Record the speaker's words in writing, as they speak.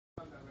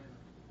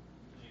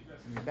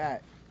He's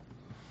back.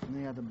 And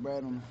they got the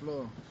bread on the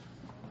floor.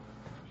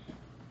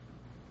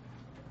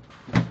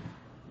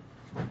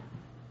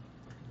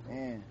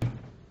 Man.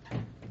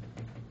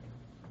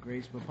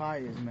 Grace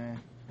papayas, man.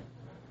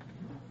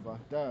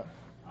 Fucked up.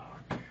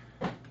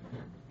 These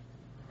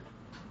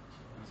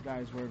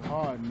guys work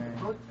hard,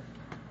 man.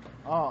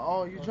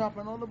 Oh, you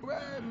dropping all the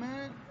bread,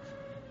 man.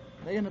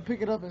 They gonna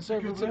pick it up and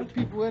serve it to the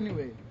people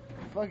anyway.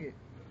 Fuck it.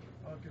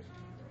 Okay.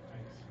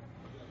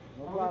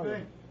 No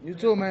problem. You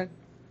too, man.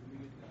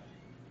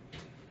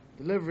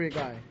 Delivery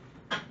guy.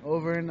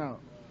 Over and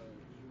out.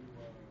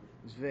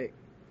 It's Vic.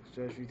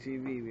 Stress Free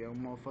TV. We on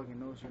motherfucking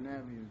Nostrand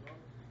Avenue.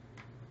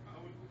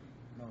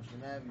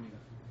 Nostrand Avenue.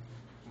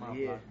 My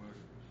Yeah. black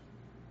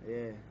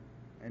murderers.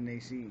 Yeah.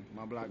 NAC.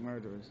 My Black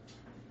Murderers.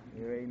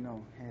 You already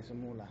know.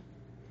 Handsome Moolah.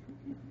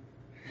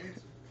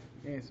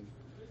 Handsome.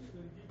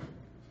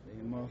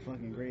 They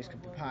motherfucking Grace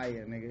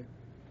Papaya, nigga.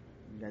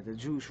 You got the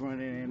juice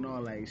running and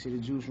all that. You see the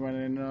juice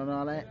running and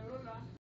all that?